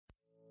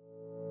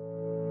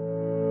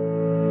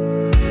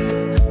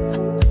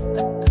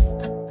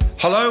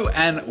Hello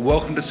and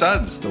welcome to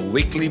Suds, the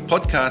weekly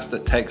podcast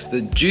that takes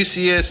the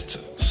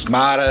juiciest,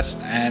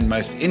 smartest and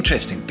most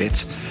interesting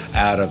bits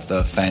out of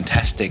the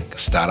fantastic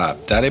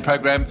Startup Daily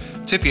program,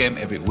 2 p.m.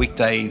 every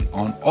weekday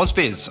on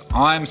AusBiz.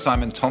 I'm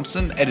Simon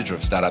Thompson, editor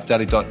of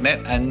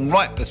StartupDaily.net, and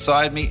right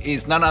beside me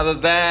is none other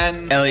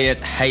than... Elliot,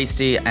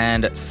 Hasty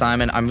and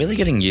Simon. I'm really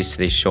getting used to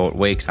these short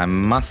weeks, I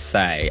must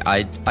say.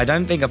 I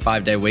don't think a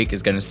 5-day week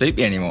is going to suit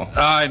me anymore.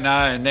 Oh,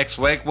 no, next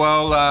week?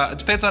 Well, it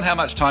depends on how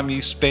much time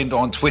you spend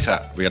on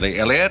Twitter, really,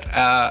 Elliot,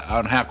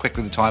 on how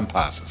quickly the time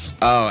passes.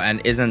 Oh,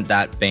 and isn't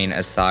that been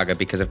a saga?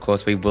 Because, of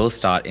course, we will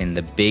start in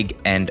the big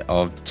end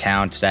of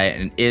town today,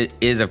 and it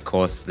is, of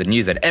course, the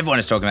news that everyone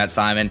is talking about,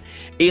 Simon.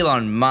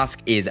 Elon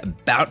Musk is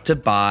about to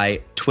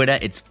buy Twitter.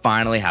 It's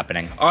finally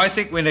happening. I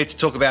think we need to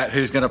talk about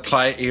who's going to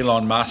play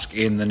Elon Musk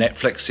in the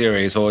Netflix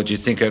series, or do you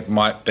think it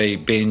might be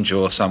Binge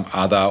or some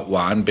other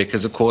one?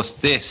 Because, of course,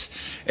 this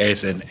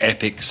is an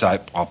epic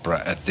soap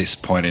opera at this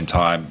point in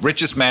time.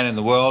 Richest man in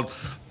the world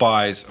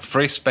buys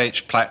free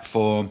speech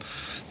platform,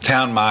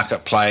 town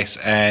marketplace,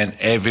 and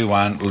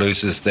everyone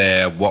loses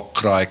their, what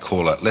could I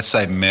call it? Let's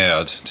say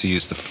merde, to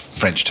use the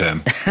French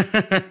term.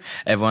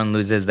 Everyone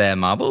loses their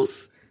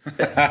marbles?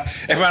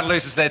 Everyone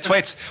loses their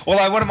tweets.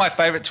 Although one of my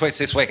favourite tweets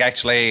this week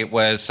actually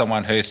was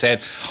someone who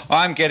said,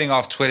 I'm getting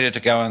off Twitter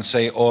to go and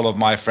see all of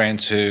my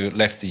friends who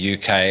left the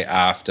UK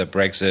after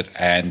Brexit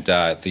and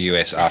the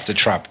US after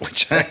Trump.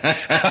 Which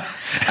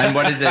And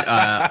what is it?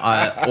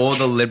 All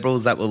the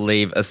Liberals that will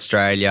leave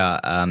Australia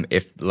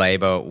if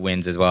Labor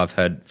wins as well.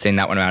 Seen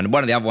that one around.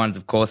 One of the other ones,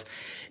 of course,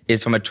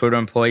 is from a Twitter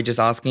employee just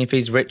asking if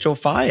he's rich or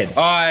fired.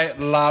 I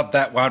love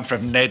that one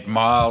from Ned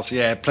Miles.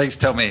 Yeah, please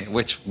tell me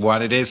which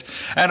one it is.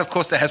 And, of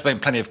course, there has been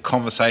plenty of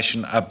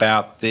conversation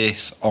about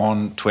this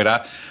on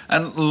Twitter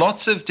and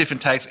lots of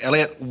different takes.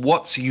 Elliot,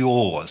 what's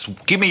yours?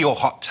 Give me your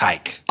hot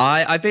take.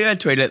 I think I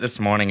tweeted it this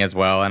morning as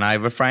well, and I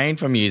refrained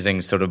from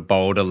using sort of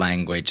bolder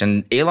language.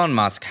 And Elon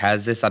Musk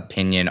has this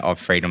opinion of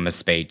freedom of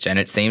speech, and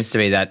it seems to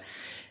be that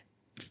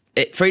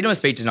freedom of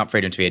speech is not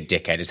freedom to be a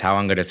dickhead, is how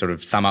I'm going to sort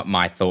of sum up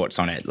my thoughts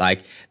on it.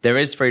 Like, there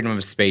is freedom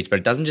of speech, but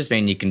it doesn't just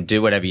mean you can do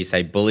whatever you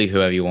say, bully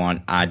whoever you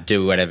want,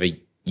 do whatever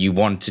you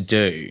want to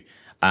do.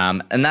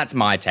 And that's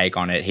my take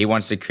on it. He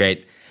wants to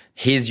create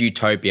his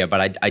utopia,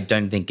 but I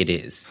don't think it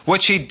is.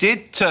 Which he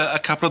did to a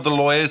couple of the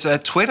lawyers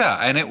at Twitter,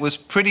 and it was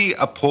pretty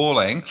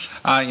appalling.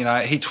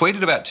 He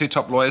tweeted about 2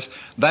 top lawyers.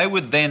 They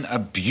were then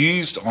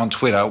abused on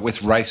Twitter with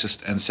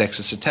racist and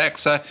sexist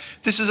attacks. So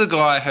this is a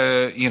guy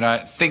who,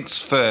 thinks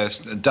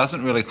first,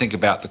 doesn't really think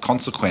about the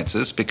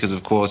consequences because,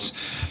 of course,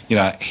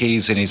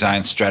 he's in his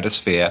own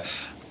stratosphere.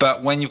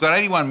 But when you've got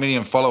 81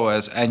 million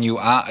followers and you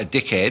are a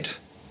dickhead,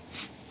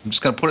 I'm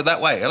just going to put it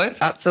that way, Elliot.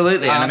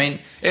 Absolutely. And I mean,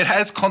 it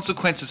has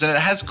consequences, and it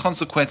has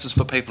consequences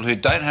for people who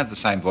don't have the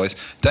same voice,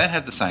 don't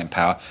have the same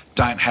power,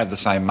 don't have the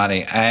same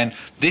money. And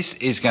this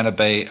is going to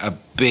be a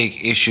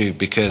big issue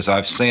because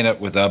I've seen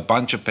it with a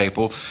bunch of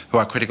people who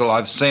are critical.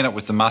 I've seen it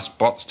with the Musk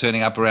bots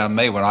turning up around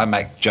me when I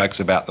make jokes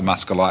about the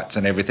Muskalites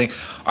and everything.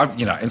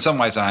 In some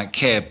ways I don't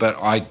care,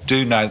 but I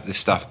do know that this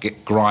stuff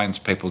grinds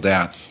people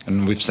down.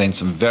 And we've seen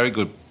some very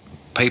good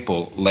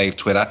people leave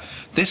Twitter.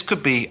 This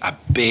could be a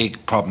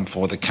big problem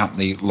for the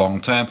company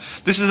long term.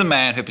 This is a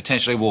man who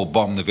potentially will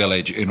bomb the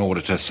village in order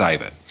to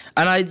save it.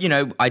 And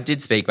I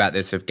did speak about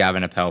this with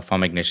Gavin Appel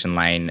from Ignition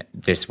Lane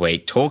this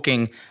week,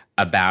 talking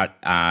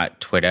about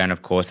Twitter. And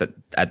of course,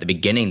 at the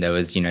beginning, there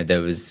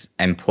was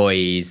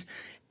employees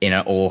in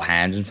all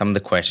hands, and some of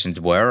the questions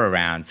were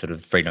around sort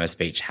of freedom of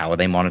speech. How will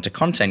they monitor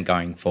content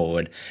going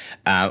forward?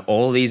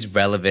 All these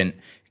relevant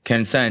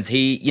concerns.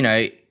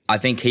 I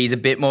think he's a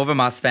bit more of a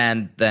Musk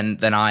fan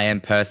than I am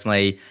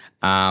personally.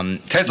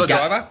 Tesla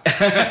driver?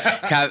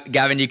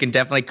 Gavin, you can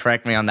definitely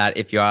correct me on that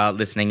if you are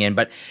listening in.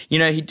 But,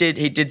 he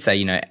did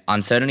say,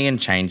 uncertainty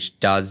and change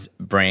does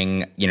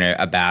bring,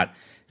 about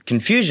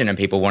confusion, and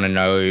people want to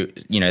know,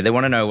 they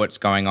want to know what's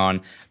going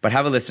on. But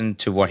have a listen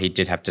to what he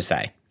did have to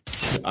say.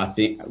 I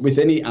think with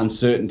any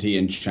uncertainty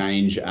and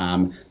change,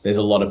 there's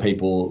a lot of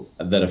people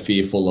that are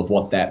fearful of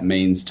what that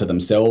means to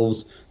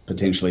themselves,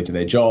 potentially to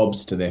their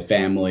jobs, to their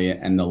family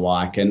and the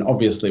like. And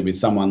obviously with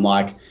someone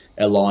like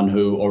Elon,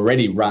 who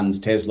already runs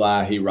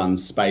Tesla, he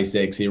runs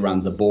SpaceX, he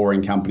runs the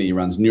Boring Company, he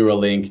runs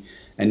Neuralink,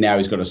 and now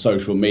he's got a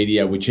social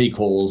media, which he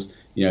calls,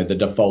 the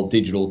default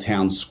digital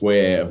town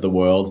square of the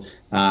world.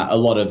 A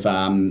lot of,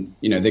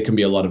 there can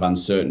be a lot of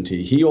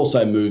uncertainty. He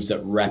also moves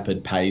at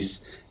rapid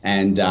pace,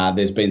 and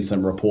there's been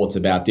some reports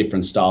about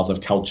different styles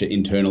of culture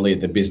internally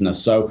at the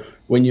business. So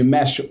when you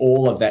mash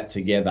all of that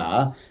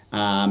together,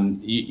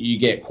 you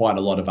get quite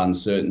a lot of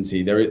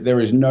uncertainty. There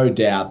is no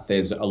doubt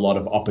there's a lot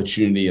of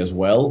opportunity as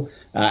well.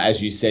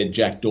 As you said,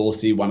 Jack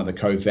Dorsey, one of the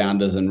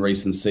co-founders and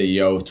recent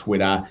CEO of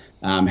Twitter,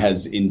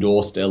 has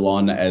endorsed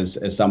Elon as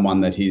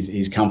someone that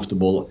he's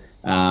comfortable,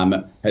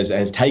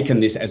 has taken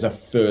this as a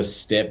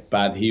first step,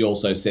 but he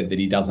also said that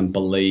he doesn't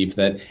believe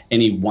that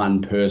any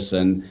one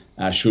person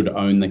should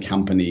own the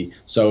company.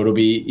 So it'll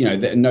be,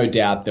 no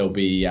doubt there'll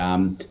be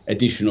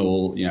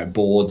additional,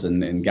 boards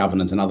and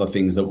governance and other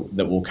things that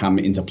will come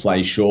into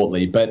play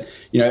shortly. But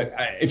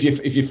if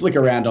you flick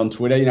around on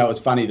Twitter, it was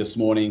funny this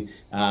morning.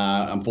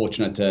 I'm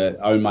fortunate to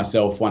own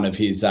myself one of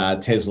his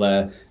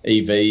Tesla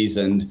EVs,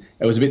 and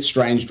it was a bit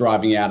strange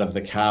driving out of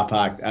the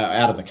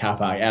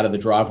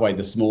driveway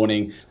this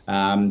morning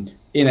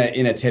in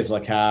a Tesla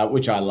car,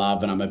 which I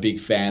love and I'm a big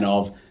fan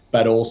of.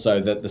 But also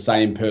that the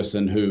same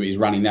person who is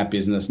running that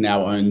business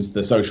now owns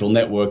the social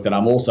network that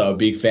I'm also a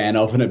big fan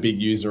of and a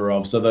big user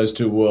of. So those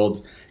two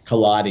worlds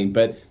colliding.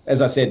 But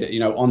as I said,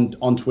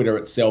 on Twitter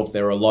itself,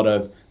 there are a lot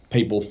of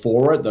people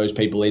for it, those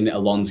people in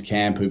Elon's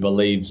camp who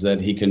believes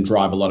that he can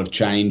drive a lot of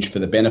change for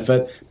the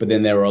benefit. But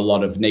then there are a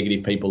lot of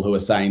negative people who are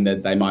saying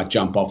that they might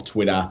jump off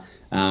Twitter.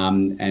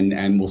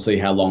 And we'll see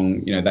how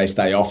long they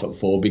stay off it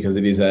for, because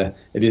it is a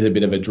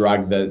bit of a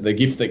drug, the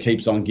gift that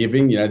keeps on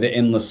giving, the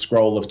endless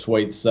scroll of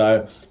tweets.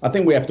 So I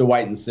think we have to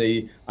wait and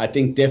see. I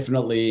think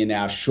definitely in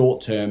our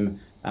short-term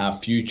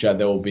future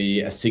there will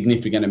be a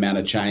significant amount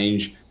of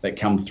change that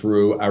come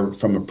through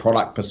from a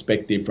product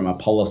perspective, from a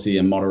policy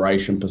and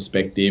moderation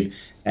perspective,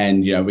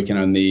 and we can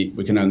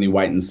only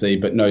wait and see.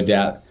 But no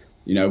doubt,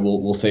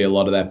 we'll see a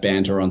lot of that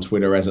banter on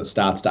Twitter as it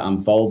starts to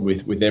unfold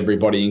with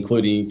everybody,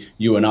 including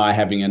you and I,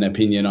 having an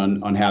opinion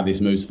on how this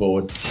moves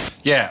forward.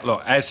 Yeah,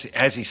 look, as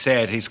he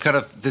said, he's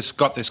got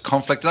this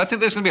conflict, and I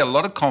think there's going to be a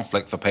lot of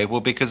conflict for people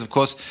because, of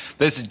course,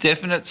 there's a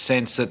definite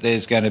sense that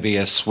there's going to be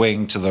a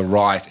swing to the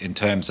right in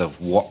terms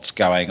of what's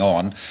going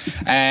on.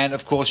 And,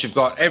 of course, you've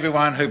got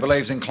everyone who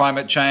believes in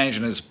climate change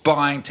and is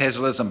buying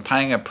Teslas and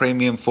paying a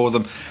premium for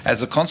them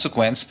as a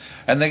consequence,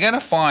 and they're going to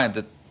find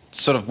that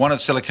sort of one of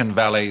Silicon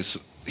Valley's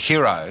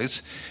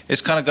heroes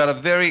has kind of got a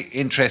very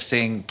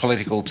interesting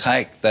political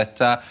take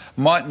that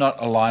might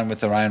not align with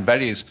their own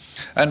values.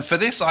 And for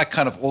this, I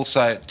kind of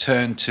also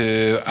turn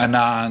to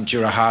Anand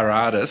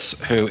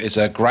Giridharadas, who is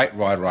a great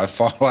writer I've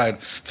followed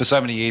for so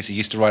many years. He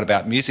used to write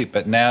about music,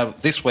 but now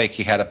this week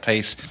he had a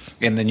piece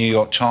in the New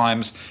York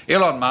Times.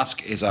 Elon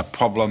Musk is a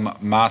problem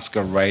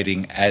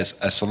masquerading as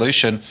a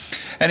solution.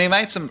 And he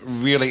made some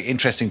really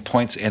interesting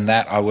points in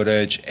that. I would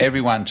urge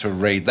everyone to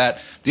read that.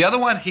 The other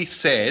one he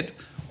said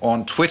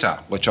on Twitter,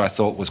 which I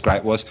thought was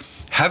great, was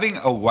having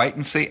a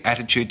wait-and-see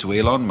attitude to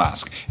Elon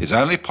Musk is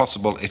only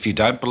possible if you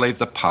don't believe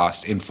the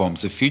past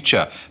informs the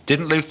future,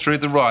 didn't live through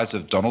the rise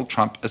of Donald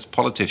Trump as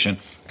politician,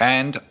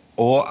 and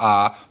or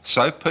are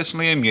so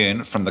personally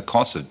immune from the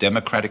cost of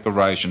democratic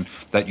erosion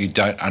that you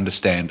don't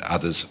understand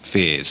others'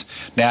 fears.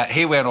 Now,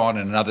 he went on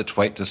in another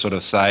tweet to sort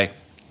of say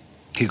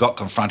he got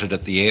confronted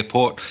at the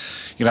airport,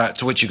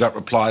 to which he got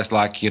replies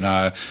like,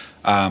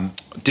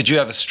 did you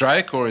have a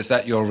stroke or is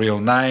that your real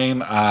name?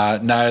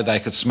 No, they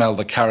could smell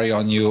the curry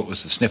on you. It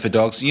was the sniffer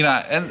dogs.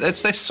 And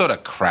it's this sort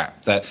of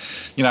crap that,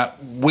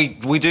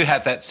 we do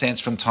have that sense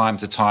from time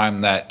to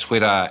time that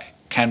Twitter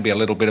can be a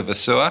little bit of a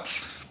sewer.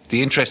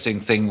 The interesting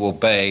thing will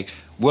be,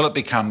 will it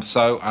become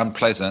so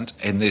unpleasant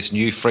in this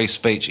new free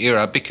speech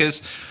era?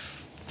 Because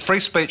free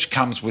speech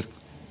comes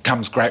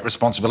great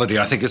responsibility.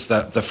 I think it's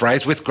the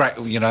phrase with great,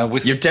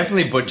 with... You've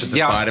definitely butchered the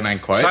Spider-Man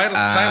quote.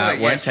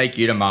 Totally, won't take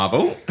you to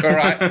Marvel. All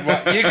right,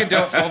 well, you can do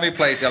it for me,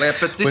 please, Elliot.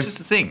 But this is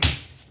the thing.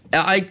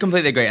 I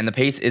completely agree. And the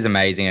piece is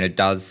amazing, and it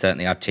does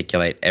certainly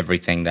articulate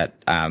everything that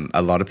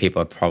a lot of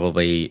people are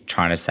probably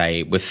trying to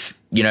say with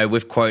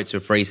quotes,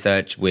 with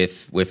research,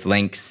 with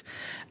links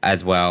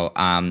as well.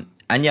 And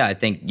yeah, I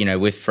think,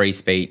 with free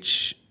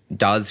speech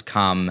does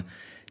come,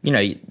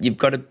 you've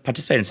got to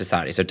participate in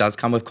society. So it does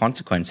come with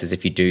consequences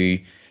if you do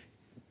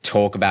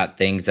talk about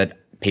things that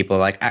people are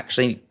like,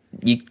 actually,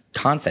 you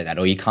can't say that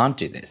or you can't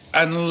do this.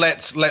 And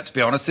let's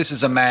be honest, this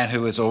is a man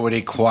who is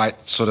already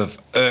quite sort of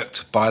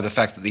irked by the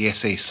fact that the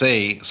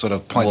SEC sort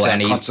of points out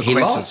consequences. He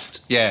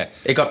lost. Yeah.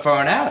 It got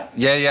thrown out.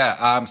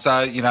 Yeah.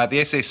 So,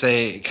 the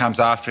SEC comes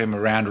after him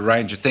around a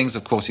range of things.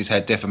 Of course, he's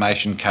had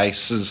defamation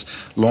cases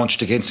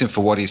launched against him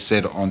for what he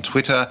said on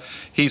Twitter.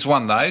 He's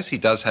won those. He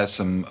does have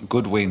some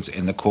good wins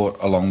in the court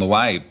along the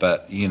way.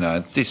 But,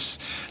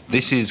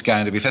 this is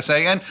going to be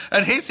fascinating.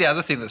 And here's the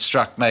other thing that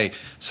struck me.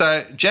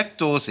 So Jack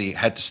Dorsey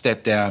had to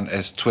step down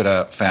as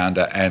Twitter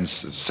founder and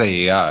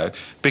CEO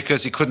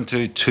because he couldn't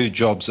do two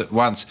jobs at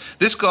once.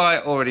 This guy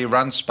already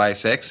runs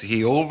SpaceX.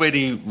 He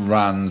already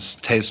runs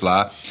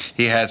Tesla.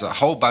 He has a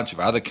whole bunch of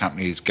other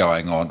companies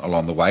going on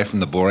along the way, from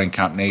the Boring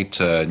Company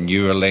to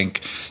Neuralink.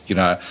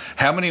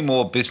 How many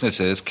more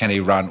businesses can he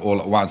run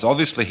all at once?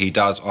 Obviously, he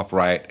does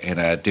operate in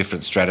a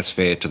different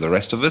stratosphere to the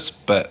rest of us,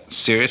 but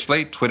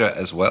seriously, Twitter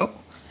as well?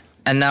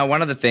 And now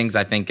one of the things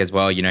I think as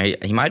well,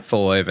 he might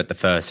fall over at the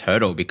first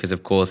hurdle because,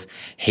 of course,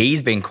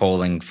 he's been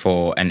calling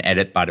for an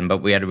edit button.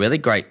 But we had a really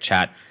great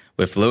chat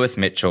with Lewis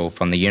Mitchell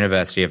from the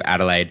University of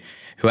Adelaide,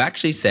 who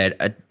actually said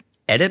an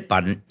edit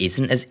button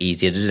isn't as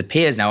easy as it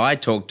appears. Now, I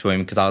talked to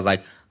him because I was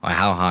like,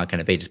 how hard can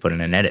it be to put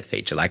in an edit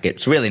feature? Like,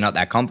 it's really not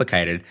that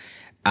complicated.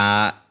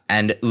 And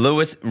And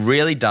Lewis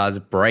really does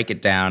break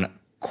it down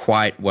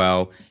quite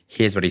well.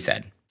 Here's what he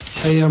said.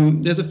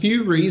 There's a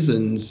few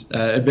reasons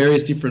at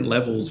various different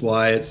levels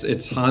why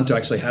it's hard to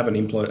actually have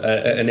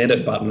an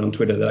edit button on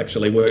Twitter that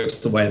actually works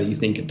the way that you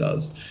think it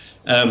does.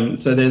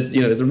 So there's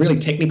a really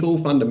technical,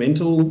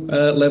 fundamental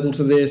level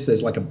to this.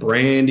 There's like a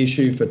brand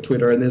issue for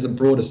Twitter, and there's a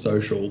broader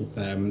social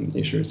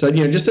issue. So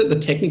just at the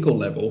technical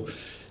level,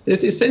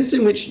 there's this sense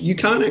in which you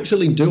can't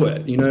actually do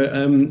it.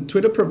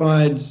 Twitter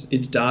provides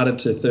its data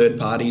to third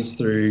parties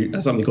through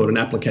something called an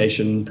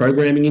application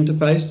programming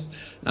interface,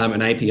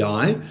 an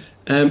API.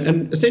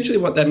 And essentially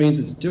what that means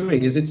it's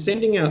doing is it's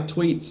sending out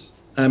tweets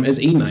as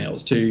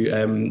emails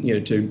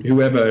to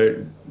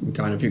whoever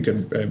kind of who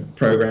can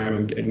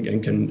program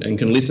and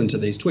can listen to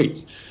these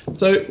tweets.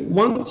 So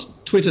once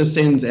Twitter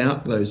sends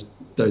out those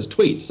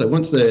tweets, so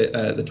once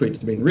the tweets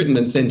have been written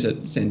and sent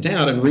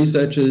out, and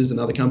researchers and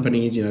other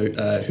companies,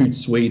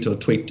 Hootsuite or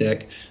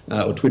TweetDeck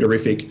or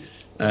Twitterific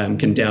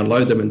can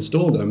download them and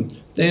store them,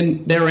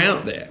 then they're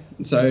out there.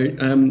 So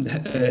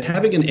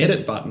having an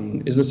edit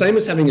button is the same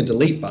as having a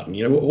delete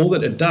button. All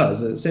that it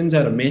does is it sends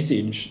out a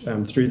message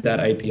through that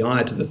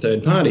API to the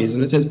third parties,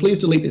 and it says, please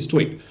delete this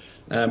tweet.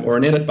 Or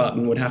an edit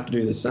button would have to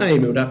do the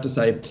same. It would have to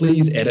say,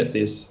 please edit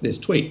this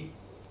tweet.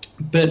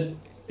 But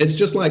that's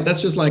just like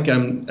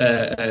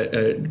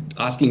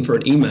asking for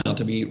an email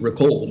to be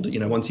recalled,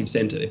 once you've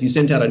sent it. If you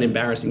sent out an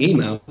embarrassing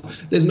email,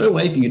 there's no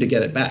way for you to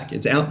get it back.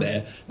 It's out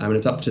there, and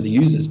it's up to the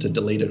users to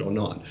delete it or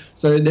not.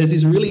 So there's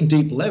this really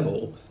deep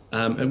level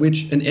at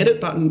which an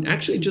edit button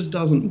actually just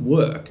doesn't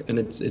work, and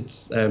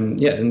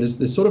and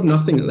there's sort of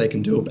nothing that they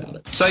can do about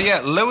it. So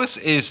Lewis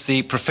is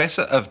the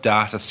Professor of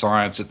Data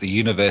Science at the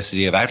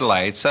University of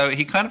Adelaide, so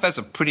he kind of has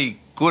a pretty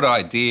good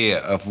idea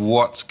of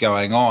what's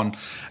going on.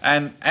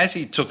 And as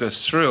he took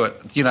us through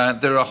it,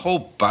 there are a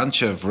whole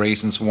bunch of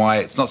reasons why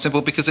it's not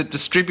simple, because it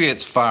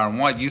distributes far and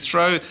wide. You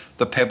throw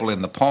the pebble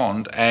in the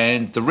pond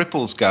and the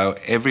ripples go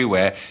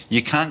everywhere.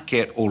 You can't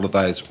get all of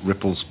those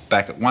ripples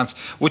back at once,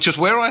 which is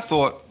where I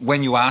thought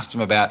when you asked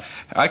him about,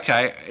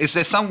 okay, is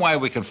there some way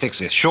we can fix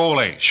this?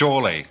 Surely.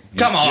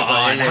 Come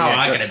on, how am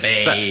I going to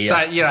be?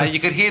 So, you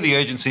could hear the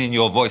urgency in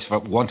your voice for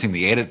wanting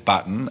the edit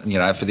button,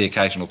 for the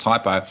occasional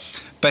typo.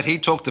 But he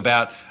talked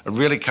about a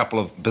really couple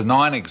of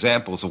benign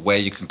examples of where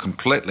you can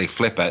completely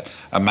flip it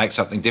and make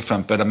something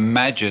different. But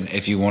imagine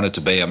if you wanted to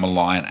be a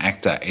malign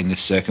actor in this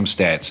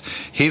circumstance.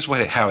 Here's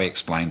how he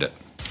explained it.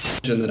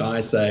 Imagine that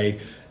I say,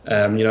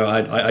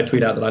 I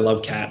tweet out that I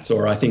love cats,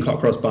 or I think hot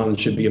cross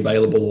buns should be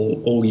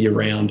available all year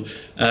round.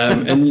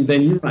 And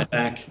then you write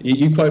back,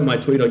 you quote my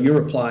tweet, or you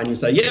reply and you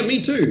say, yeah,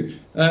 me too.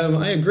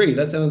 I agree.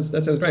 That sounds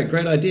great.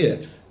 Great idea.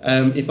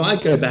 If I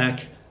go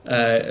back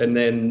and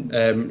then,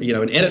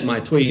 and edit my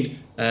tweet,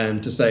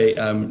 to say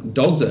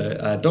dogs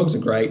are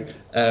great,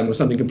 or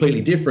something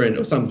completely different,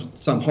 or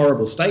some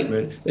horrible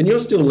statement, then you're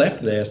still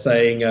left there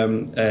saying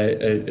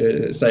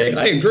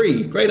I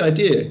agree, great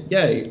idea,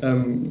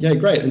 yay,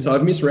 great. And so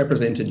I've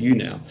misrepresented you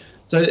now.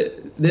 So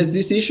there's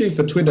this issue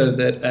for Twitter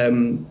that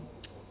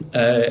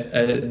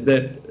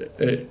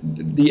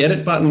the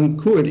edit button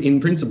could, in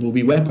principle,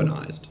 be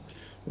weaponized.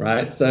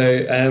 Right, so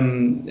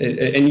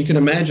and you can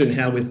imagine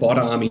how with bot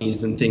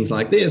armies and things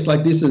like this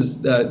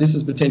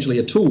is potentially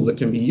a tool that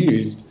can be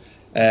used,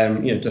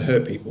 to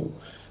hurt people.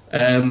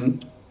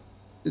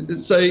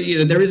 So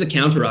there is a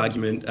counter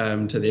argument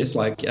to this.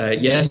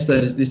 Yes,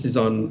 this is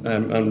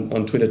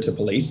on Twitter to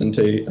police and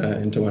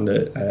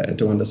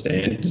to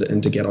understand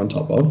and to get on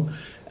top of.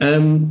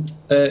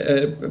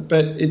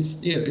 But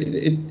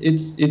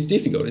it's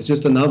difficult. It's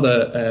just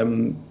another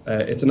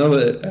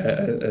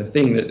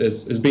thing that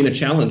has been a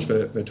challenge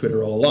for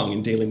Twitter all along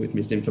in dealing with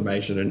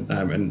misinformation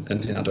and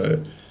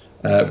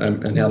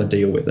how to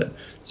deal with it.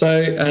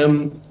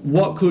 So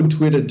what could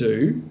Twitter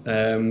do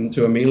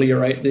to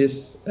ameliorate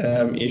this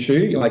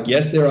issue?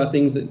 Yes, there are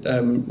things that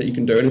you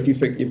can do, and if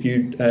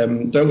you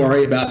don't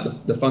worry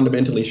about the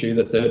fundamental issue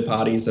that third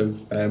parties have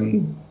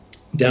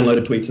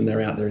downloaded tweets and they're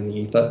out there in the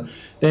ether,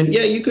 then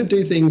you could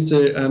do things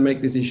to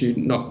make this issue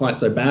not quite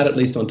so bad, at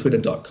least on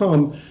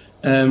twitter.com.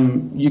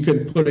 You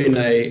could put in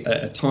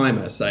a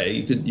timer,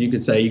 say. You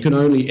could say you can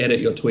only edit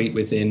your tweet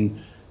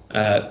within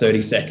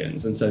 30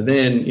 seconds. And so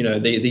then,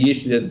 the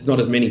issue, there's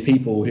not as many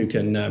people who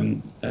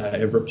can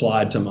have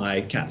replied to my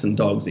cats and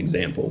dogs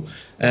example.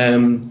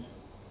 But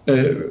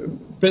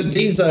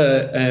these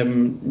are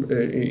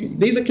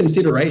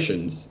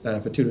considerations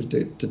for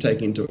Twitter to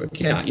take into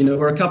account.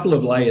 We're a couple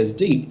of layers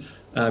deep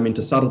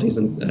into subtleties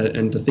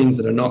and to things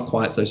that are not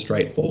quite so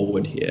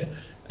straightforward here.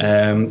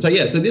 So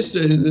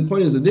the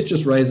point is that this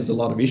just raises a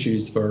lot of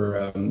issues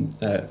for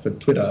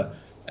Twitter.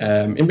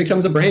 It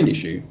becomes a brand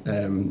issue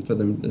for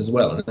them as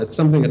well. And it's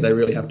something that they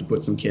really have to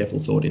put some careful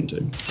thought into.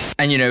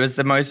 And, it was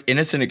the most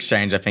innocent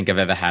exchange I think I've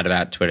ever had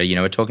about Twitter.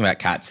 We're talking about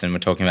cats and we're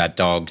talking about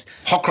dogs.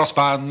 Hot cross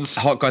buns.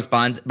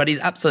 But he's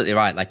absolutely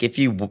right. If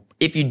you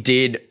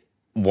did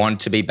want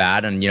to be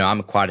bad, and,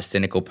 I'm quite a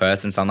cynical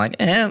person, so I'm like,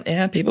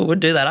 yeah, people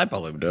would do that. I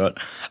probably would do it.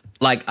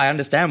 I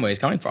understand where he's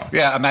coming from.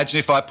 Yeah, imagine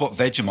if I put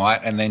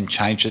Vegemite and then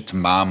changed it to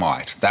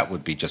Marmite. That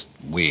would be just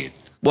weird.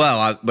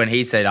 Well, when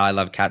he said I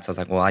love cats, I was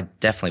like, well, I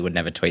definitely would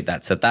never tweet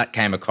that. So if that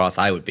came across,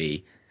 I'd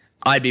be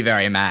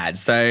very mad.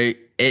 So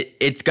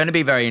it's going to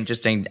be very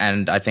interesting,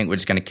 and I think we're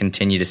just going to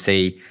continue to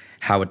see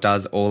how it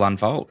does all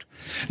unfold.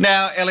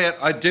 Now, Elliot,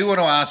 I do want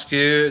to ask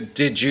you,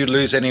 did you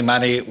lose any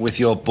money with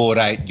your Bored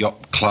Ape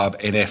Yacht Club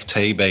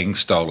NFT being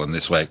stolen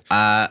this week?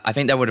 I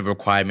think that would have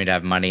required me to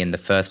have money in the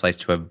first place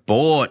to have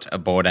bought a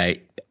Bored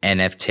Ape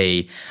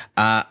NFT.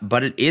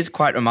 But it is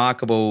quite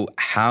remarkable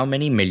how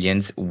many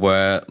millions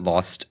were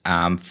lost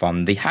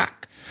from the hack.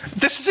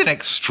 This is an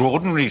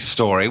extraordinary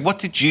story. What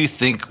did you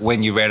think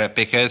when you read it?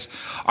 Because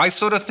I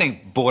sort of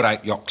think Bored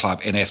Ape Yacht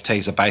Club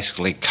NFTs are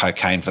basically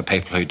cocaine for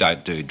people who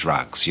don't do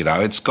drugs. You know,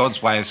 it's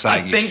God's way of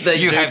saying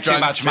you have too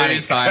much money,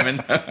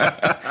 Simon.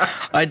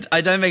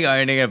 I don't think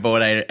owning a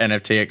Bored Ape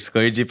NFT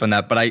excludes you from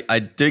that, but I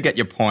do get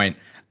your point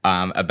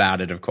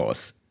about it, of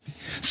course.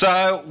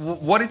 So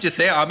what did you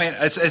think? I mean,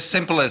 as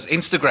simple as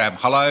Instagram.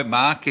 Hello,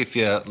 Mark, if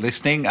you're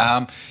listening.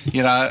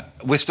 You know,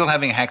 we're still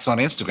having hacks on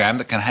Instagram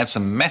that can have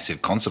some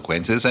massive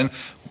consequences and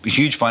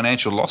huge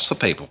financial loss for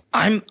people.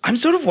 I'm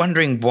sort of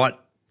wondering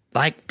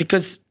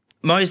because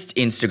most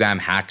Instagram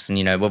hacks, and,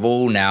 you know, we've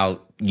all now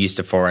used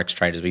to Forex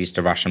traders, we're used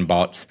to Russian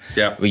bots.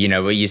 Yeah.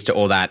 We're used to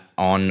all that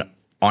on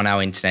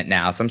our internet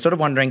now. So I'm sort of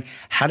wondering,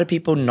 how do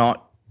people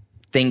not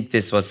think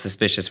this was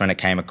suspicious when it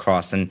came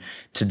across and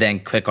to then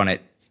click on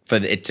it for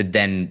it to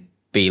then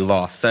be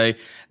lost? So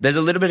there's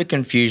a little bit of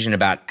confusion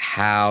about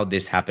how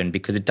this happened,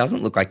 because it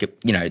doesn't look like it,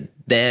 you know,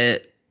 their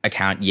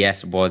account,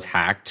 yes, was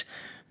hacked,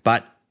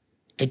 but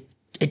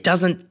it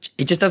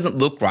just doesn't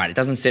look right. It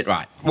doesn't sit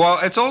right. Well,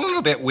 it's all a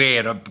little bit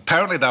weird.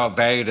 Apparently they were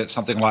valued at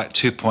something like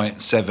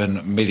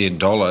 $2.7 million.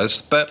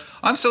 But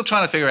I'm still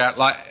trying to figure out,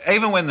 like,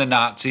 even when the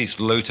Nazis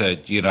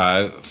looted, you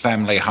know,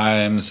 family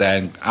homes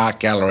and art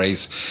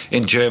galleries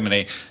in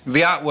Germany,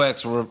 the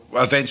artworks were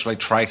eventually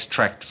traced,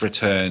 tracked,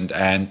 returned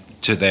and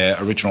to their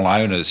original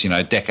owners, you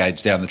know,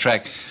 decades down the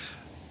track.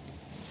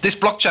 This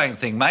blockchain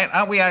thing, mate,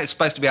 aren't we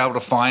supposed to be able to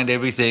find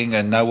everything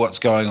and know what's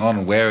going on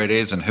and where it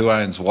is and who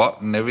owns what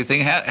and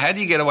everything? How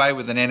do you get away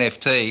with an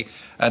NFT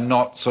and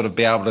not sort of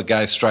be able to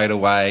go straight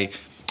away,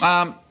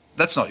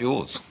 that's not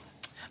yours?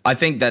 I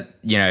think that,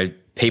 you know,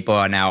 people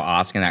are now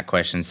asking that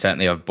question,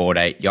 certainly of Bored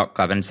Ape Yacht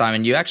Club. And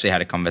Simon, you actually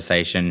had a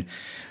conversation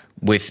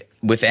with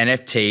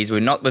NFTs. We're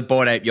not with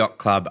Bored Ape Yacht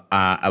Club,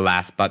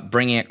 alas, but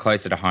bringing it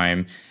closer to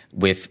home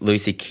with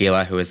Lucy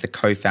Keeler, who is the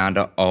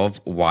co-founder of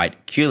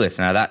White Culus.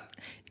 Now, that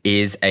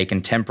is a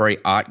contemporary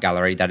art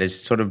gallery that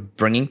is sort of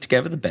bringing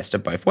together the best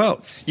of both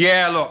worlds.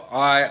 Yeah, look,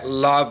 I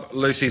love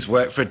Lucy's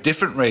work for a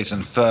different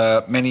reason.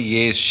 For many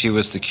years, she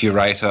was the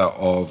curator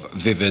of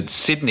Vivid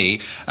Sydney.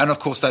 And, of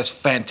course, those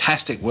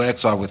fantastic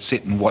works I would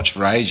sit and watch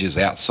for ages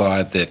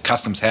outside the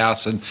Customs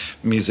House and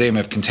Museum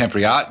of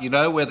Contemporary Art, you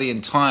know, where the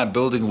entire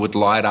building would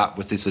light up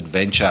with this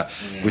adventure,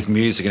 with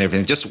music and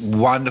everything. Just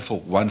wonderful,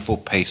 wonderful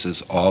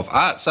pieces of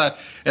art. So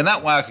in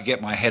that way, I could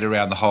get my head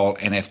around the whole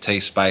NFT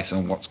space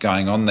and what's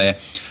going on there.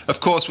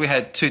 Of course, we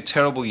had two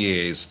terrible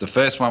years. The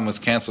first one was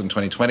cancelled in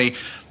 2020.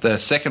 The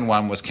second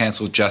one was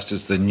cancelled just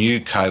as the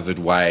new COVID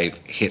wave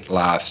hit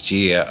last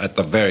year at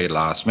the very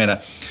last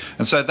minute.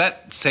 And so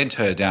that sent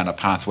her down a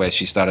path where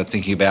she started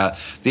thinking about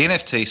the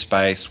NFT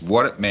space,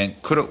 what it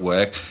meant, could it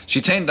work.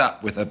 She teamed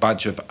up with a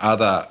bunch of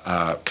other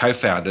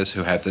co-founders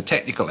who have the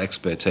technical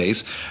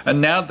expertise,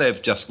 and now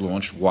they've just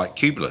launched White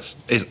Culus.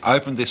 It's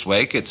opened this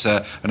week. It's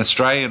an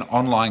Australian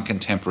online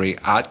contemporary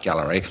art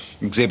gallery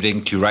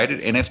exhibiting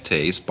curated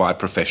NFTs by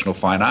professional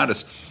fine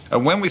artists.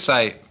 And when we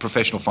say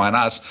professional fine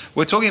arts,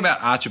 we're talking about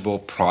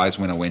Archibald Prize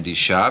winner Wendy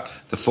Sharp,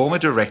 the former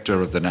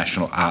director of the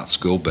National Art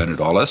School,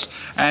 Bernard Ollis,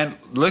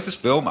 and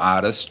Lucasfilm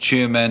artist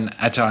Tuman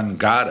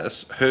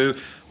Atangardis, who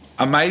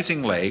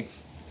amazingly,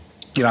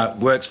 you know,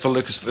 works for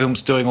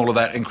Lucasfilms doing all of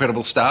that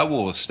incredible Star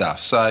Wars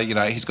stuff. So, you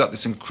know, he's got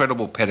this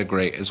incredible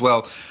pedigree as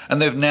well.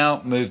 And they've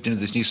now moved into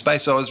this new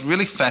space. So I was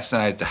really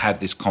fascinated to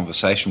have this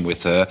conversation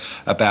with her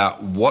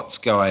about what's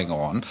going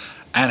on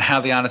and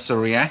how the artists are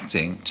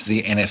reacting to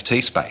the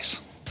NFT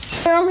space.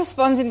 Everyone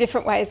responds in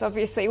different ways,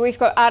 obviously. We've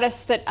got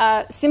artists that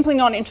are simply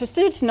not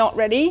interested, not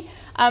ready.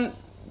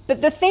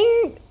 But the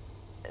thing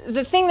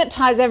that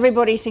ties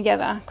everybody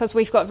together, because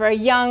we've got very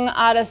young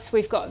artists,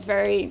 we've got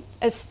very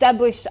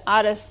established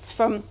artists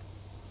from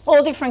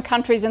all different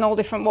countries and all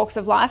different walks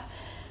of life,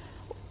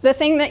 the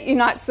thing that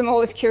unites them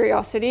all is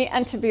curiosity.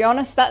 And to be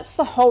honest, that's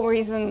the whole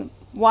reason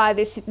why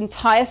this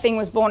entire thing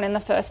was born in the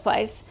first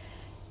place,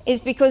 is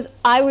because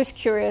I was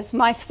curious,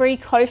 my three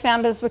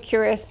co-founders were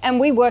curious, and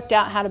we worked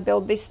out how to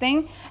build this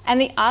thing. And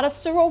the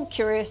artists are all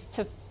curious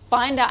to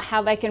find out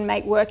how they can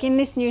make work in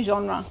this new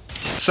genre.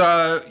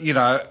 So, you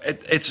know,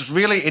 it's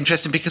really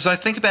interesting because I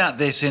think about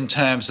this in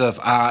terms of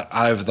art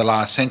over the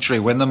last century.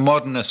 When the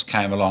modernists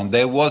came along,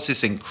 there was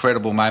this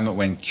incredible moment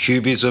when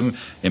Cubism,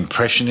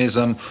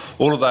 Impressionism,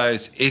 all of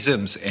those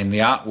isms in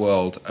the art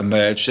world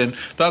emerged, and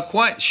they were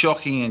quite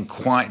shocking and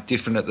quite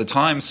different at the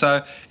time.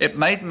 So it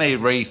made me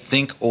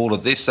rethink all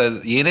of this, so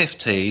that the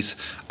NFTs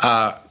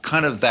are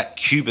kind of that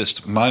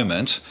cubist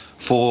moment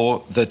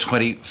for the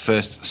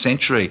 21st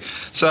century.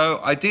 So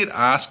I did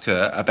ask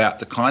her about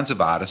the kinds of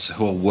artists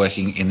who are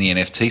working in the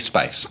NFT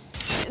space.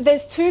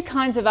 There's two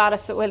kinds of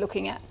artists that we're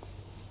looking at,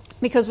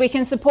 because we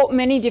can support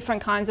many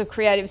different kinds of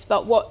creatives,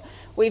 but what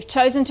we've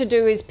chosen to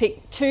do is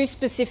pick two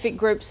specific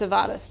groups of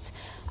artists.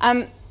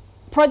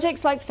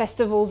 Projects like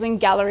festivals and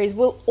galleries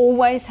will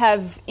always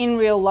have in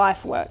real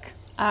life work,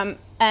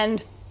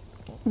 and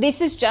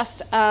this is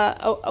just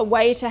a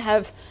way to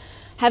have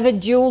a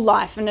dual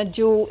life and a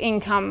dual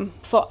income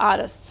for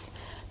artists.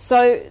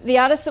 So the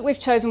artist that we've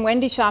chosen,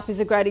 Wendy Sharp, is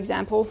a great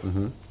example.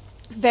 Mm-hmm.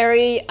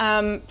 Very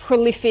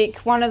prolific,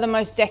 one of the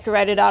most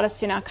decorated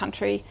artists in our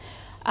country.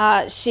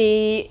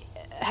 She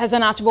has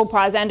an Archibald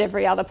Prize and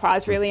every other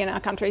prize really in our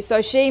country.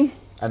 So she...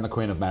 And the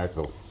Queen of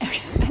Marrickville.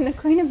 And the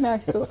Queen of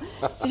Marrickville.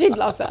 She did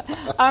love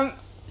that.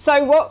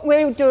 So what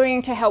we're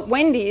doing to help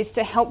Wendy is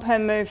to help her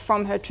move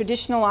from her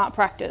traditional art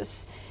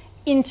practice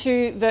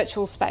into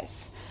virtual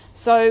space.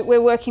 So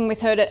we're working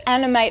with her to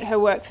animate her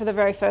work for the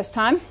very first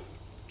time.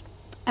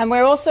 And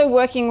we're also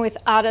working with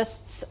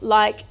artists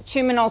like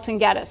Tuman Alton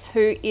Gaddis,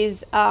 who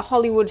is a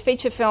Hollywood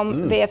feature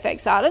film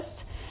VFX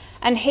artist.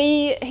 And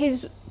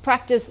his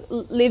practice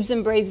lives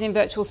and breathes in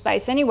virtual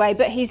space anyway,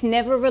 but he's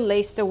never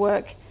released a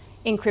work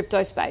in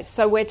crypto space.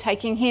 So we're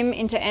taking him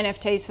into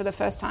NFTs for the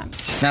first time.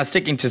 Now,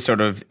 sticking to sort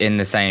of in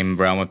the same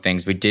realm of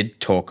things, we did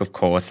talk, of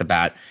course,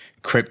 about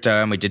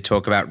crypto, and we did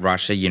talk about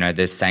Russia. You know,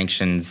 the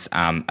sanctions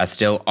are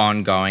still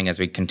ongoing as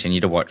we continue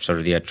to watch sort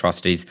of the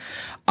atrocities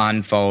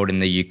unfold in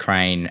the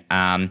Ukraine.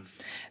 And,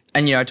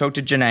 you know, I talked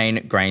to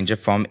Janine Granger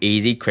from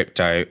Easy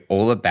Crypto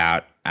all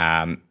about,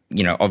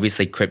 you know,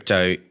 obviously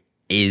crypto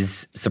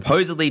is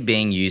supposedly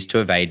being used to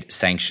evade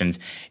sanctions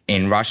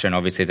in Russia. And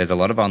obviously there's a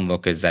lot of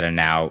onlookers that are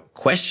now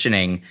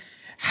questioning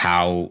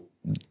how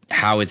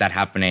is that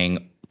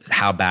happening?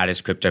 How bad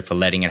is crypto for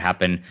letting it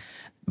happen?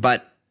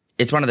 But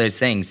it's one of those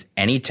things,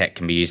 any tech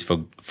can be used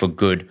for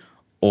good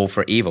or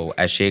for evil,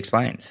 as she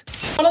explains.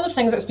 One of the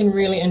things that's been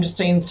really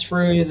interesting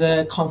through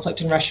the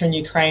conflict in Russia and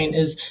Ukraine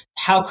is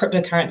how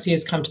cryptocurrency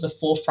has come to the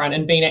forefront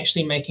and been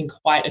actually making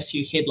quite a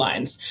few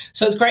headlines.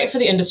 So it's great for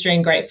the industry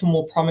and great for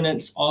more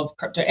prominence of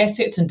crypto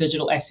assets and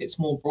digital assets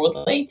more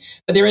broadly.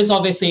 But there is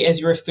obviously, as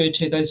you referred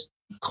to, those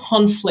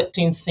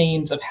conflicting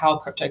themes of how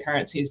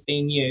cryptocurrency is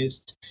being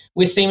used.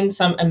 We're seeing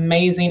some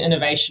amazing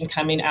innovation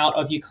coming out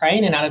of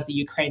Ukraine and out of the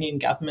Ukrainian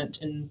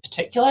government in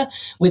particular,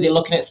 where they're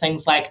looking at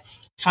things like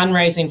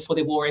fundraising for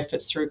their war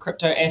efforts through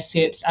crypto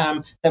assets.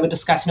 They were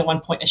discussing at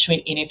one point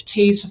issuing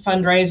NFTs for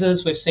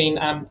fundraisers. We've seen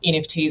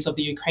NFTs of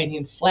the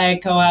Ukrainian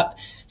flag go up.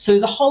 So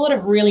there's a whole lot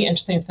of really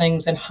interesting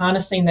things, and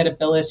harnessing that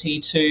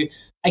ability to,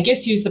 I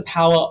guess, use the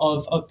power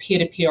of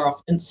peer-to-peer,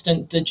 of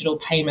instant digital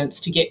payments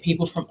to get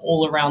people from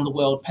all around the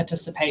world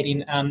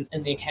participating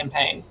in their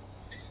campaign.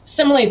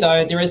 Similarly,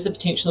 though, there is the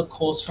potential, of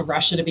course, for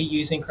Russia to be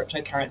using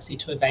cryptocurrency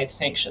to evade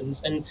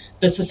sanctions. And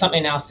this is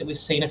something else that we've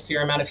seen a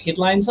fair amount of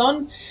headlines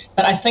on.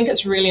 But I think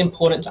it's really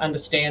important to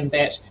understand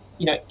that,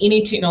 you know,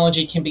 any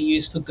technology can be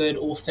used for good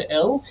or for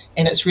ill.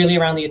 And it's really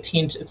around the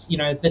intent. It's, you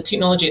know, the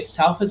technology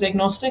itself is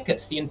agnostic.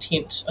 It's the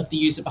intent of the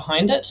user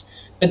behind it.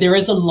 But there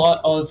is a lot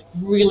of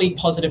really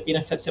positive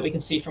benefits that we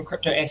can see from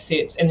crypto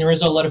assets. And there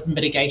is a lot of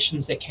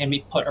mitigations that can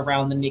be put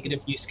around the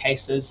negative use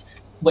cases,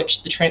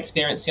 which the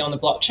transparency on the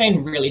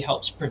blockchain really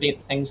helps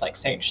prevent things like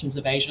sanctions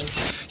evasion.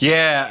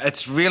 Yeah,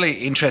 it's really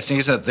interesting,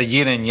 isn't it? The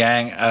yin and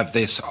yang of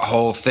this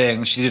whole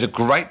thing. She did a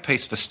great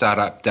piece for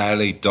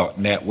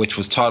startupdaily.net, which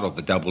was titled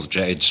The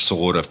Double-Edged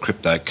Sword of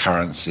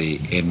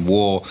Cryptocurrency in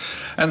War.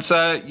 And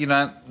so, you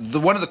know,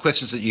 one of the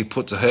questions that you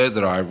put to her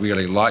that I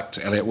really liked,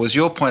 Elliot, was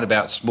your point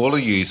about smaller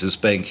users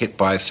being hit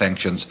by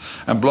sanctions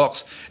and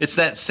blocks. It's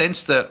that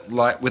sense that,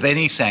 like with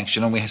any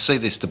sanction, and we see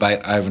this debate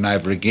over and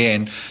over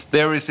again,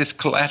 there is this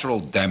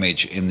collateral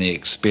damage in the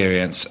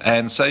experience.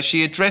 And so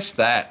she addressed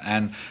that,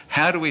 and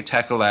how do we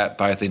tackle that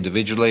both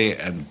individually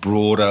and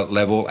broader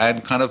level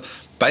and kind of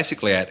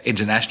basically at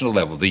international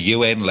level, the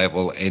UN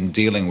level, in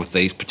dealing with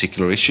these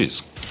particular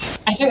issues?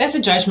 I think that's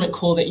a judgment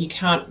call that you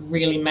can't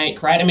really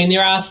make, right? I mean,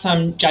 there are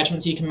some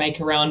judgments you can make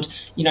around,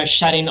 you know,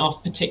 shutting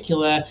off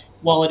particular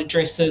wallet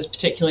addresses,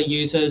 particular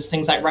users.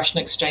 Things like Russian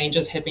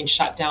exchanges have been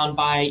shut down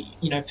by,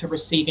 you know, for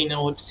receiving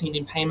or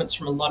sending payments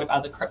from a lot of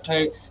other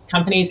crypto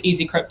companies.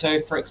 Easy Crypto,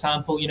 for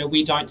example, you know,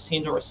 we don't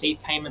send or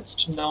receive payments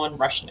to known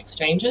Russian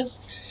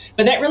exchanges.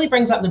 But that really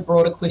brings up the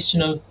broader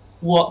question of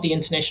what the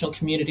international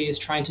community is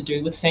trying to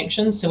do with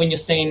sanctions. So when you're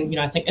seeing, you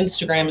know, I think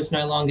Instagram is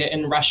no longer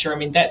in Russia. I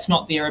mean, that's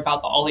not there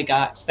about the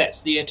oligarchs.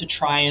 That's there to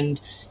try and,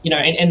 you know,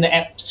 and the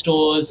app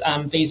stores,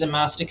 Visa,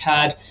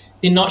 MasterCard,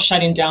 they're not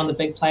shutting down the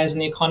big players in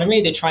the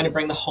economy. They're trying to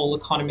bring the whole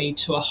economy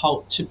to a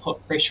halt to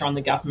put pressure on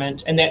the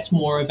government. And that's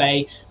more of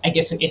a, I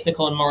guess, an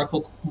ethical and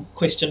moral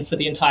question for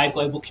the entire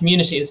global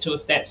community as to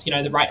if that's, you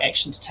know, the right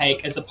action to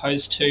take as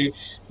opposed to,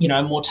 you know,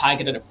 a more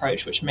targeted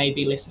approach, which may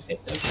be less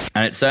effective.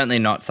 And it's certainly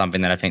not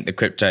something that I think the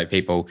crypto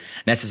people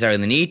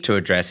necessarily need to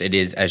address. It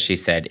is, as she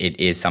said, it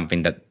is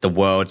something that the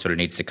world sort of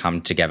needs to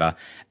come together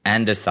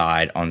and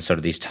decide on sort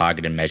of these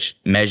targeted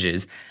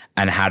measures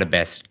and how to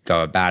best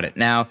go about it.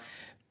 Now,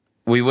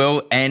 We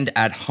will end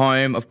at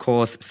home, of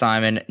course,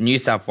 Simon, New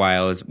South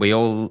Wales.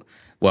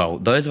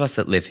 Those of us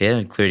that live here,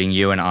 including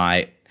you and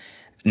I,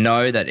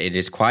 know that it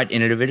is quite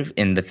innovative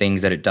in the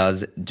things that it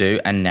does do,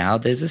 and now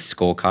there's a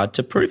scorecard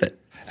to prove it.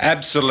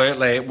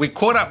 Absolutely. We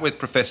caught up with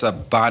Professor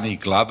Barney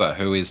Glover,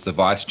 who is the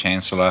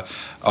Vice-Chancellor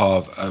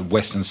of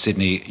Western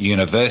Sydney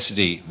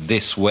University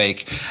this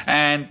week.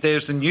 And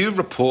there's a new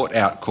report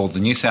out called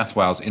the New South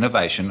Wales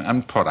Innovation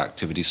and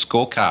Productivity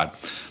Scorecard.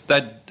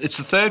 It's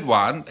the third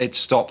one. It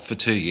stopped for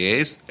 2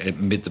 years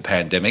amid the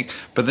pandemic,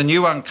 but the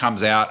new one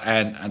comes out,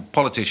 and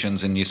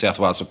politicians in New South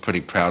Wales are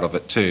pretty proud of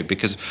it too,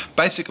 because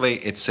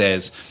basically it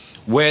says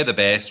we're the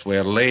best,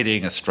 we're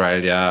leading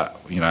Australia,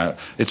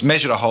 it's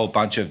measured a whole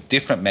bunch of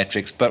different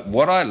metrics. But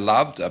what I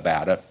loved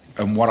about it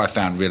and what I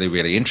found really,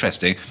 really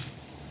interesting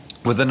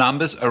were the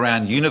numbers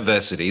around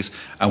universities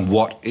and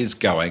what is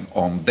going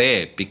on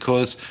there,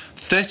 because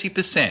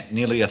 30%,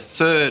 nearly a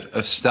third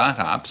of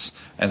startups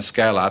and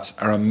scale-ups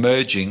are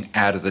emerging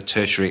out of the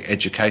tertiary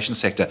education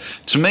sector.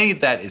 To me,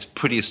 that is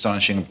pretty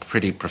astonishing and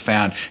pretty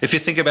profound. If you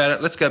think about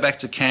it, let's go back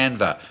to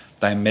Canva.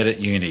 They met at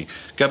uni.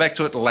 Go back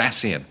to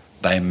Atlassian.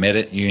 They met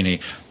at uni.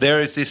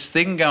 There is this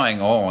thing going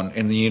on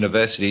in the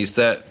universities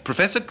that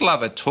Professor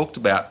Glover talked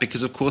about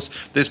because, of course,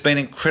 there's been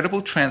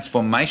incredible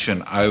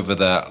transformation over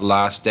the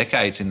last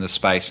decades in the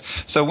space.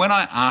 So when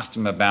I asked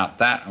him about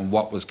that and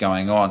what was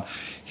going on,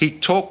 he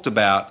talked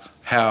about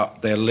how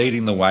they're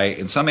leading the way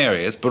in some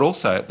areas, but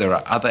also there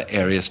are other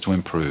areas to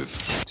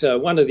improve. So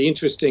one of the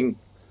interesting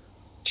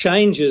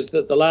changes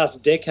that the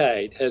last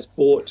decade has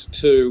brought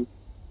to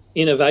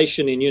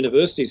innovation in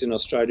universities in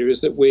Australia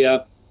is that we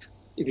are,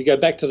 if you go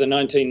back to the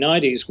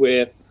 1990s,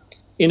 where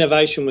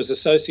innovation was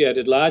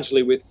associated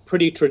largely with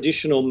pretty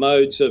traditional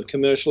modes of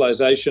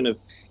commercialisation of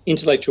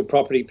intellectual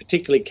property,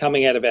 particularly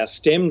coming out of our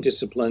STEM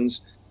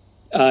disciplines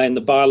in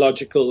the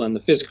biological and the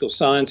physical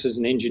sciences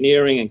and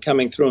engineering, and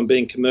coming through and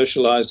being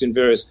commercialised in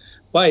various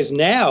ways.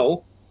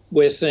 Now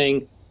we're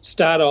seeing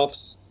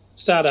startups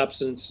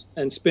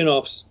and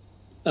spin-offs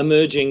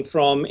emerging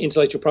from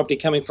intellectual property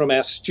coming from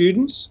our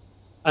students,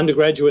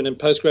 undergraduate and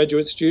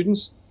postgraduate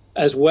students,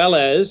 as well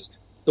as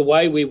the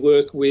way we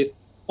work with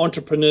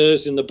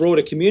entrepreneurs in the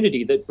broader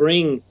community that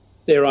bring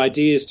their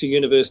ideas to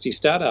university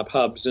startup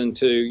hubs and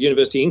to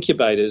university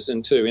incubators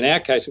and to, in our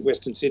case at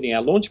Western Sydney,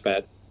 our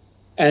Launchpad.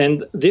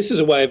 And this is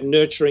a way of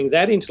nurturing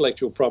that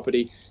intellectual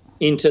property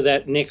into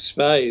that next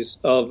phase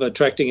of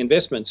attracting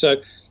investment. So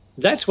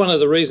that's one of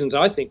the reasons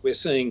I think we're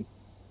seeing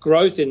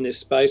growth in this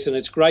space, and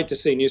it's great to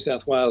see New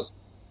South Wales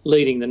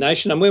leading the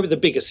nation. And we're the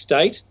biggest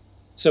state,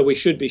 so we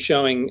should be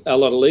showing a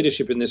lot of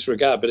leadership in this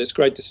regard, but it's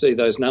great to see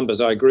those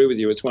numbers. I agree with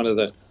you. It's one of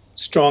the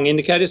strong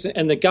indicators,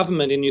 and the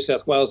government in New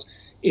South Wales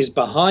is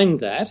behind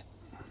that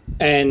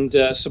and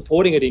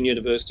supporting it in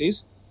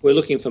universities. We're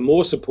looking for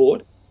more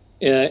support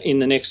in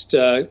the next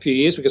few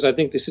years, because I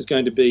think this is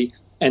going to be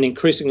an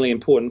increasingly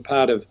important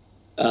part of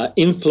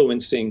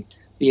influencing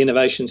the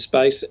innovation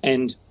space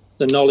and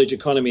the knowledge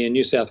economy in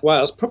New South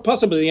Wales.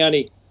 Possibly the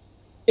only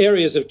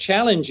areas of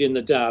challenge in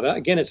the data,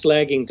 again, it's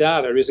lagging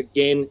data, is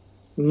again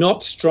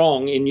not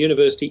strong in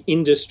university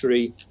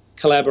industry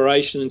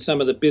collaboration and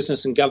some of the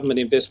business and government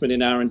investment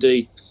in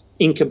R&D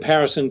in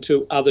comparison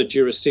to other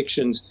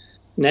jurisdictions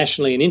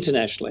nationally and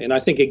internationally. And I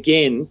think,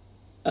 again,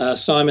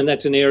 Simon,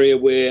 that's an area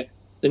where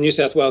the New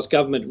South Wales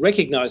government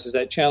recognises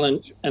that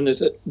challenge, and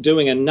there's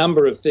doing a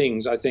number of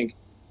things, I think,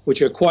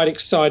 which are quite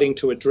exciting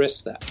to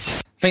address that.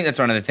 I think that's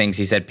one of the things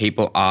he said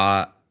people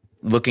are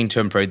looking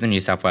to improve. The New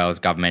South Wales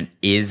government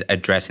is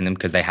addressing them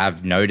because they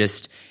have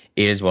noticed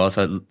it as well.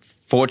 So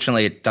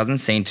fortunately, it doesn't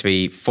seem to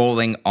be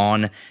falling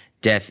on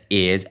deaf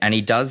ears. And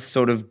he does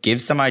sort of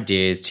give some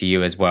ideas to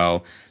you as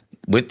well.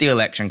 With the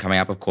election coming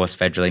up, of course,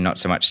 federally, not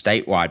so much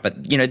statewide,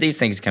 but, these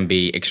things can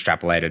be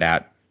extrapolated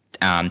out.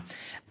 And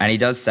he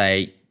does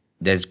say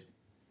there's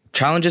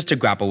challenges to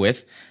grapple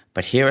with,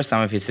 but here are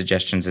some of his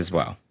suggestions as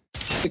well.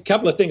 A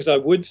couple of things I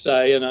would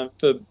say, and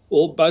for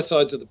both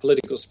sides of the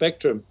political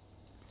spectrum,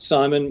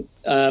 Simon,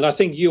 and I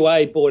think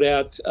UA brought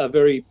out a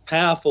very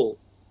powerful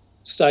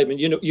statement,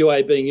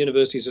 UA being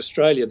Universities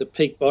Australia, the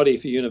peak body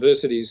for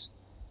universities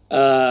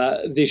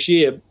this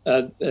year.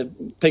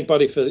 Peak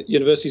body for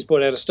universities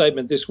brought out a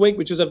statement this week,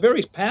 which is a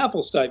very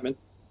powerful statement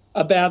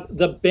about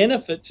the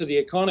benefit to the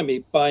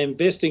economy by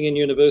investing in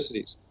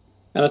universities.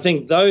 And I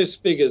think those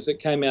figures that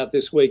came out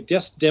this week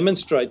just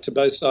demonstrate to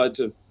both sides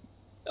of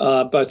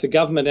both the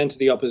government and to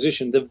the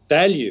opposition the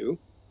value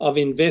of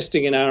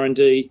investing in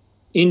R&D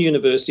in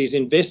universities,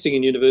 investing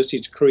in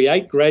universities to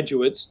create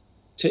graduates,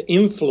 to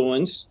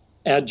influence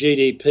our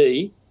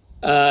GDP,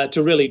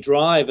 to really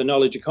drive a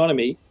knowledge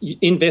economy.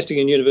 Investing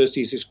in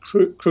universities is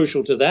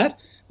crucial to that.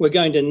 We're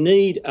going to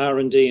need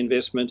R&D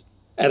investment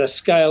at a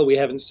scale we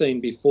haven't seen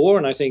before,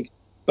 and I think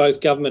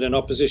both government and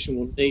opposition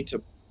will need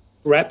to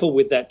grapple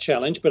with that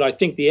challenge. But I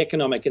think the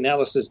economic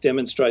analysis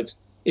demonstrates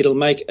it'll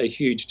make a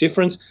huge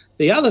difference.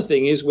 The other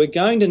thing is we're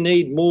going to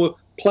need more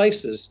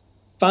places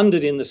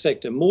funded in the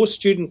sector, more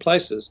student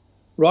places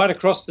right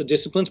across the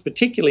disciplines,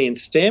 particularly in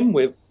STEM.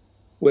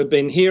 We've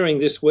been hearing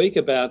this week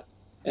about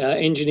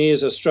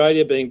Engineers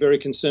Australia being very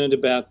concerned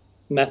about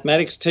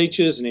mathematics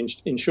teachers and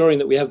ensuring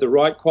that we have the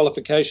right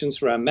qualifications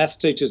for our maths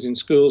teachers in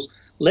schools.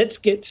 Let's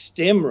get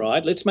STEM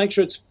right. Let's make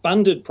sure it's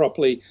funded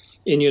properly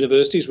in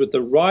universities with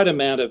the right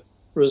amount of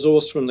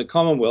resource from the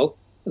Commonwealth,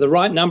 the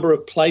right number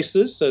of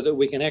places so that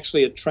we can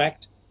actually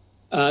attract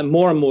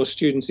more and more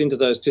students into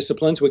those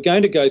disciplines. We're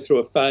going to go through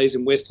a phase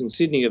in Western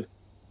Sydney of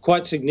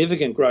quite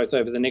significant growth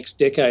over the next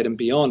decade and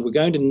beyond. We're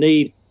going to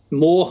need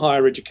more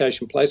higher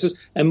education places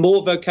and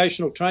more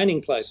vocational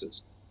training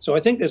places. So I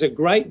think there's a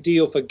great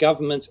deal for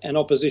governments and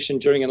opposition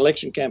during an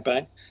election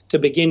campaign to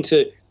begin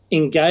to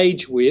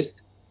engage with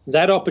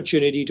that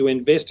opportunity to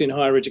invest in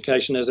higher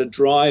education as a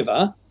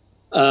driver,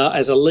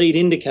 as a lead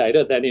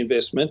indicator, that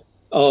investment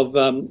of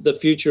the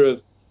future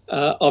of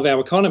our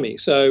economy.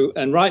 So,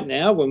 and right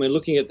now, when we're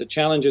looking at the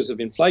challenges of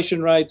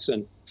inflation rates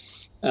and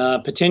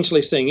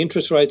potentially seeing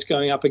interest rates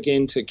going up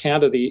again to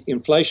counter the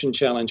inflation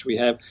challenge we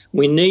have,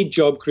 we need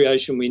job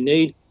creation, we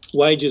need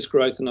wages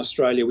growth in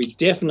Australia, we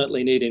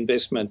definitely need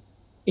investment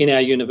in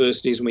our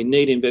universities, and we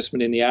need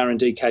investment in the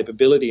R&D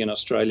capability in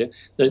Australia.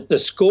 The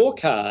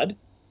scorecard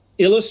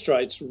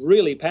illustrates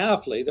really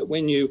powerfully that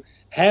when you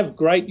have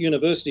great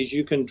universities,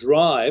 you can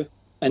drive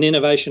an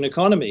innovation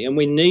economy, and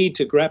we need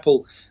to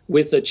grapple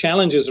with the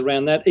challenges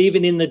around that,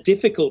 even in the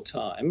difficult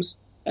times,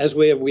 as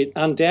we're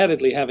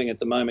undoubtedly having at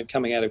the moment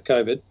coming out of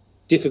COVID,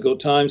 difficult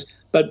times,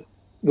 but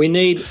we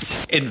need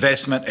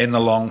investment in the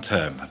long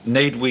term.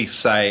 Need we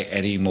say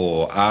any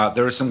more?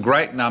 There are some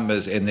great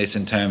numbers in this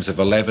in terms of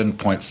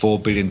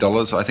 $11.4 billion,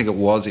 I think it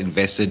was,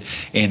 invested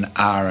in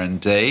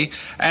R&D.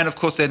 And of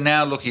course, they're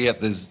now looking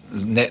at the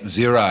net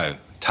zero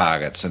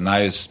targets and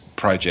those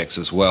projects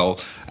as well,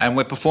 and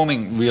we're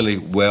performing really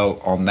well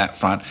on that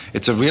front.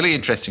 It's a really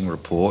interesting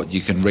report.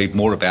 You can read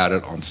more about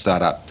it on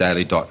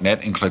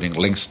startupdaily.net, including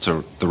links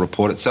to the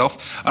report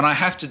itself. And I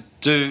have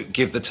to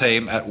give the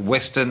team at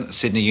Western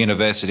Sydney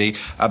University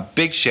a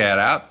big shout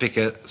out,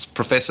 because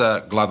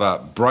Professor Glover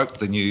broke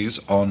the news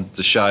on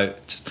the show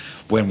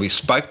when we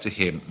spoke to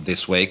him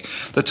this week.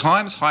 The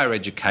Times Higher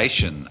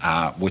Education,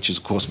 which is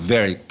of course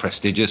very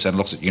prestigious and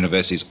looks at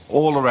universities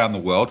all around the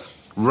world,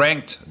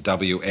 ranked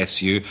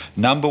WSU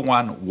number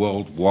one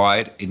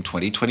worldwide in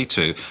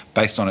 2022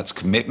 based on its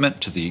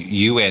commitment to the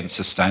UN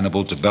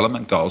Sustainable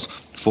Development Goals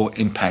for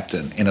impact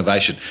and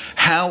innovation.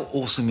 How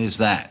awesome is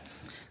that?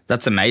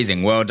 That's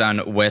amazing. Well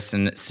done,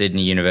 Western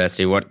Sydney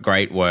University. What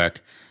great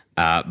work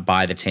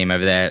by the team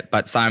over there.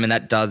 But Simon,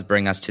 that does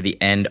bring us to the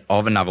end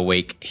of another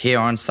week here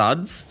on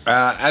Suds.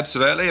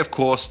 Absolutely. Of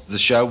course, the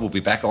show will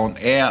be back on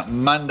air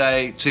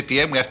Monday, 2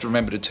 p.m. We have to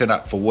remember to turn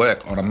up for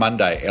work on a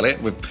Monday,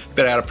 Elliot. We've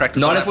been out of practice.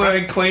 Not if we're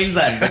in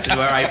Queensland, which is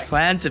where I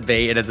plan to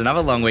be. It is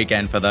another long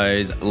weekend for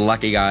those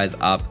lucky guys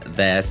up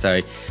there.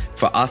 So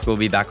for us, we'll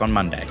be back on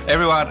Monday.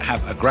 Everyone,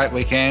 have a great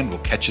weekend. We'll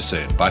catch you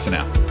soon. Bye for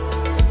now.